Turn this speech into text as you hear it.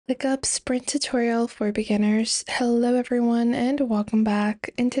ClickUp Sprint tutorial for beginners. Hello everyone and welcome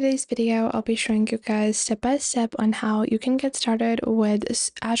back. In today's video, I'll be showing you guys step by step on how you can get started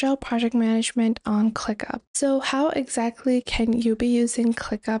with Agile project management on ClickUp. So how exactly can you be using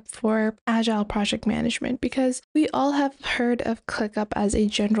ClickUp for Agile project management? Because we all have heard of ClickUp as a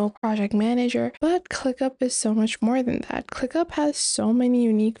general project manager, but ClickUp is so much more than that. ClickUp has so many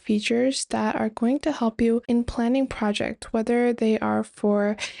unique features that are going to help you in planning projects, whether they are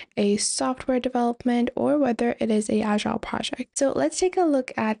for a software development or whether it is a Agile project. So let's take a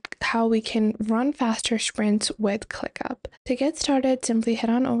look at how we can run faster sprints with ClickUp. To get started, simply head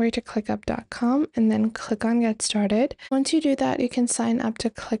on over to clickup.com and then click on Get Started. Once you do that, you can sign up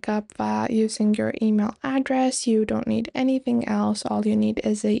to ClickUp via using your email address. You don't need anything else. All you need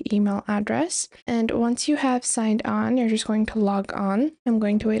is an email address. And once you have signed on, you're just going to log on. I'm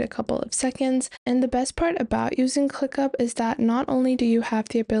going to wait a couple of seconds. And the best part about using ClickUp is that not only do you have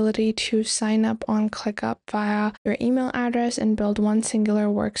the ability to sign up on ClickUp via your email address and build one singular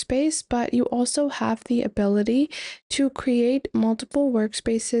workspace, but you also have the ability to create multiple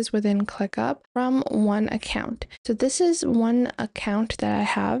workspaces within ClickUp from one account. So this is one account that I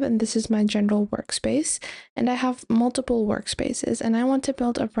have, and this is my general workspace, and I have multiple workspaces, and I want to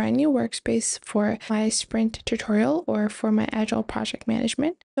build a brand new workspace for my sprint tutorial or for my Agile project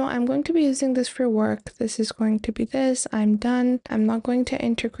management. So I'm going to be using this for work. This is going to be this. I'm done. I'm not going to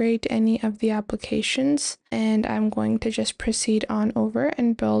integrate any of the applications, and I'm going to just proceed on over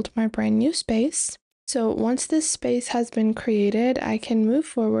and build my brand new space. So once this space has been created, I can move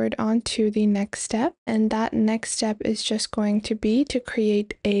forward on to the next step. And that next step is just going to be to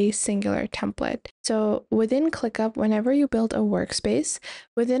create a singular template. So within ClickUp, whenever you build a workspace,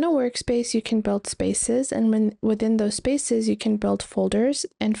 within a workspace, you can build spaces. And within those spaces, you can build folders,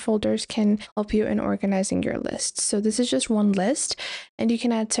 and folders can help you in organizing your lists. So this is just one list, and you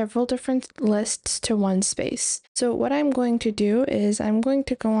can add several different lists to one space. So what I'm going to do is I'm going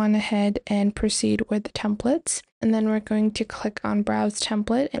to go on ahead and proceed with the templates. And then we're going to click on Browse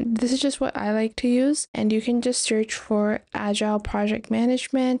Template. And this is just what I like to use. And you can just search for Agile Project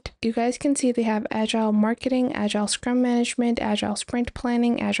Management. You guys can see they have Agile Marketing, Agile Scrum Management, Agile Sprint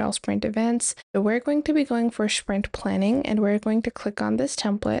Planning, Agile Sprint Events. So we're going to be going for Sprint Planning, and we're going to click on this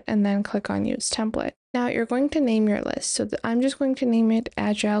template and then click on Use Template. Now you're going to name your list. So I'm just going to name it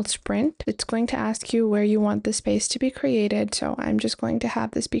Agile Sprint. It's going to ask you where you want the space to be created. So I'm just going to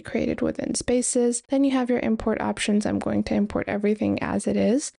have this be created within spaces. Then you have your import options. I'm going to import everything as it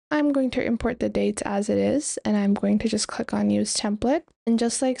is. I'm going to import the dates as it is, and I'm going to just click on Use Template. And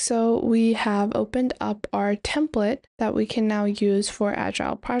just like so, we have opened up our template that we can now use for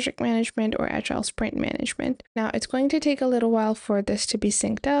Agile Project Management or Agile Sprint Management. Now, it's going to take a little while for this to be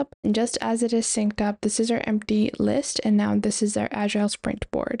synced up. And just as it is synced up, this is our empty list, and now this is our Agile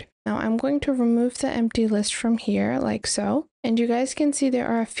Sprint board. Now, I'm going to remove the empty list from here, like so. And you guys can see there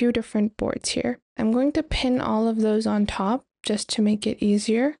are a few different boards here. I'm going to pin all of those on top just to make it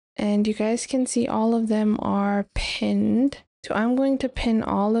easier. And you guys can see all of them are pinned. So I'm going to pin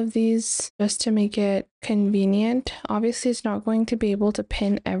all of these just to make it convenient. Obviously, it's not going to be able to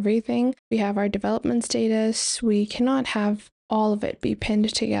pin everything. We have our development status. We cannot have all of it be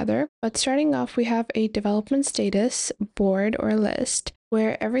pinned together. But starting off, we have a development status board or list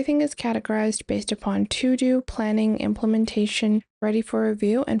where everything is categorized based upon to-do, planning, implementation, ready for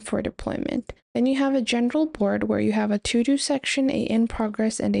review, and for deployment. Then you have a general board where you have a to-do section, a in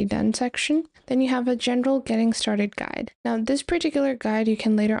progress, and a done section. Then you have a general getting started guide. Now this particular guide you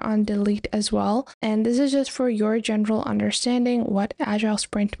can later on delete as well. And this is just for your general understanding what Agile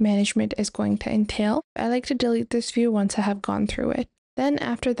Sprint Management is going to entail. I like to delete this view once I have gone through it. Then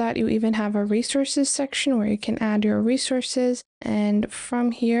after that, you even have a resources section where you can add your resources. And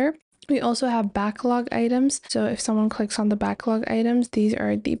from here, we also have backlog items. So if someone clicks on the backlog items, these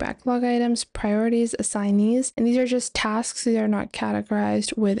are the backlog items, priorities, assignees, and these are just tasks. These are not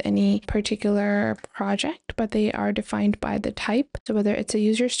categorized with any particular project, but they are defined by the type. So whether it's a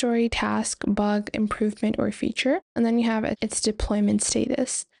user story, task, bug, improvement, or feature. And then you have its deployment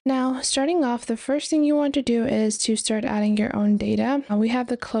status. Now, starting off, the first thing you want to do is to start adding your own data. We have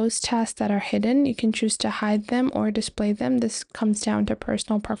the closed tasks that are hidden. You can choose to hide them or display them. This comes down to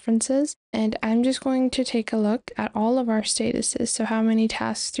personal preferences. And I'm just going to take a look at all of our statuses. So how many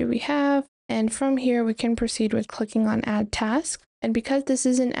tasks do we have? And from here, we can proceed with clicking on Add Task. And because this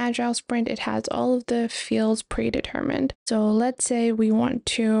is an Agile Sprint, it has all of the fields predetermined. So let's say we want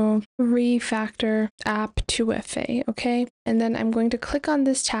to refactor app 2FA, okay? And then I'm going to click on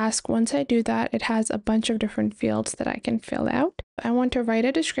this task. Once I do that, it has a bunch of different fields that I can fill out. I want to write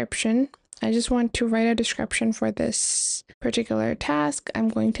a description. I just want to write a description for this particular task. I'm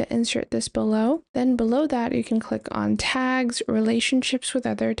going to insert this below. Then below that, you can click on tags, relationships with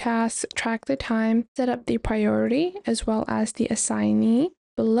other tasks, track the time, set up the priority as well as the assignee.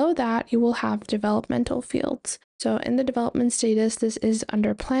 Below that, you will have developmental fields. So in the development status, this is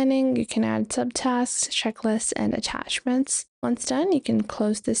under planning. You can add subtasks, checklists, and attachments. Once done, you can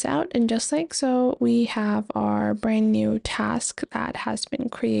close this out, and just like so, we have our brand new task that has been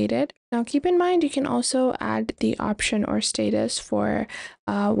created. Now keep in mind, you can also add the option or status for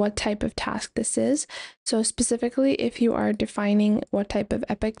what type of task this is. So specifically, if you are defining what type of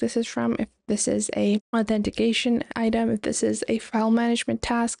epic this is from, if this is a authentication item, if this is a file management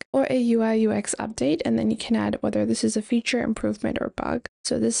task, or a UI UX update, and then you can add whether this is a feature, improvement, or bug.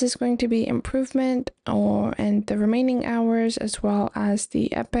 So this is going to be improvement and the remaining hours, as well as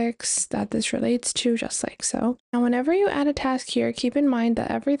the epics that this relates to, just like so. Now, whenever you add a task here, keep in mind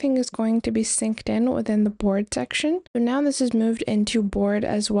that everything is going to be synced in within the board section. So now this is moved into board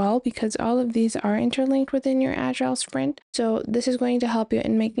as well, because all of these are interlinked within your Agile sprint. So this is going to help you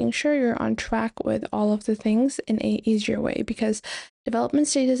in making sure you're on track with all of the things in a easier way, because development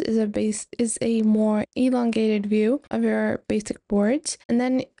status is a more elongated view of your basic boards. And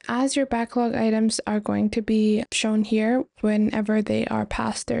then as your backlog items are going to be shown here whenever they are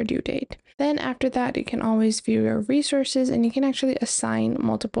past their due date. Then after that, you can always view your resources, and you can actually assign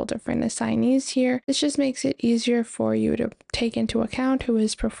multiple different assignees here. This just makes it easier for you to take into account who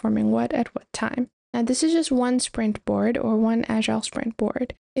is performing what at what time. Now this is just one sprint board or one Agile sprint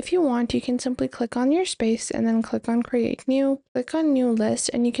board. If you want, you can simply click on your space and then click on create new, click on new list,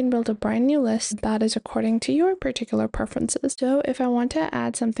 and you can build a brand new list that is according to your particular preferences. So if I want to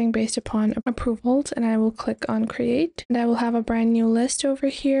add something based upon approvals, and I will click on create, and I will have a brand new list over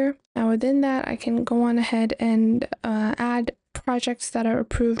here. Now within that, I can go on ahead and add projects that are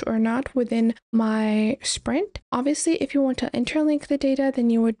approved or not within my sprint. Obviously, if you want to interlink the data, then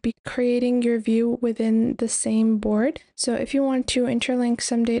you would be creating your view within the same board. So if you want to interlink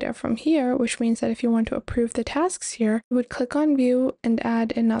some data from here, which means that if you want to approve the tasks here, you would click on view and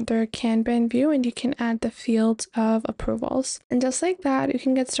add another Kanban view, and you can add the fields of approvals. And just like that, you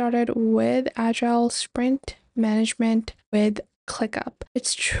can get started with Agile sprint management with ClickUp.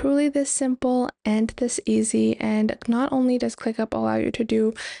 It's truly this simple and this easy, and not only does ClickUp allow you to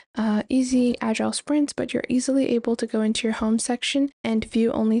do easy Agile sprints, but you're easily able to go into your home section and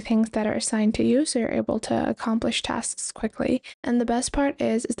view only things that are assigned to you, so you're able to accomplish tasks quickly. And the best part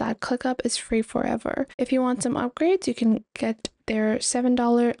is that ClickUp is free forever. If you want some upgrades, you can get their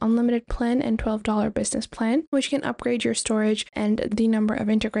 $7 unlimited plan and $12 business plan, which can upgrade your storage and the number of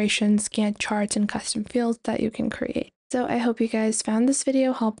integrations, Gantt charts, and custom fields that you can create. So I hope you guys found this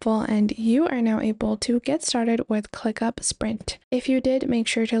video helpful and you are now able to get started with ClickUp Sprint. If you did, make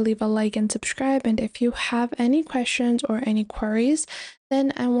sure to leave a like and subscribe. And if you have any questions or any queries,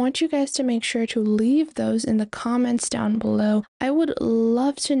 then I want you guys to make sure to leave those in the comments down below. I would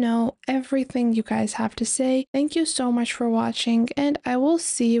love to know everything you guys have to say. Thank you so much for watching, and I will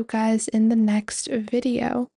see you guys in the next video.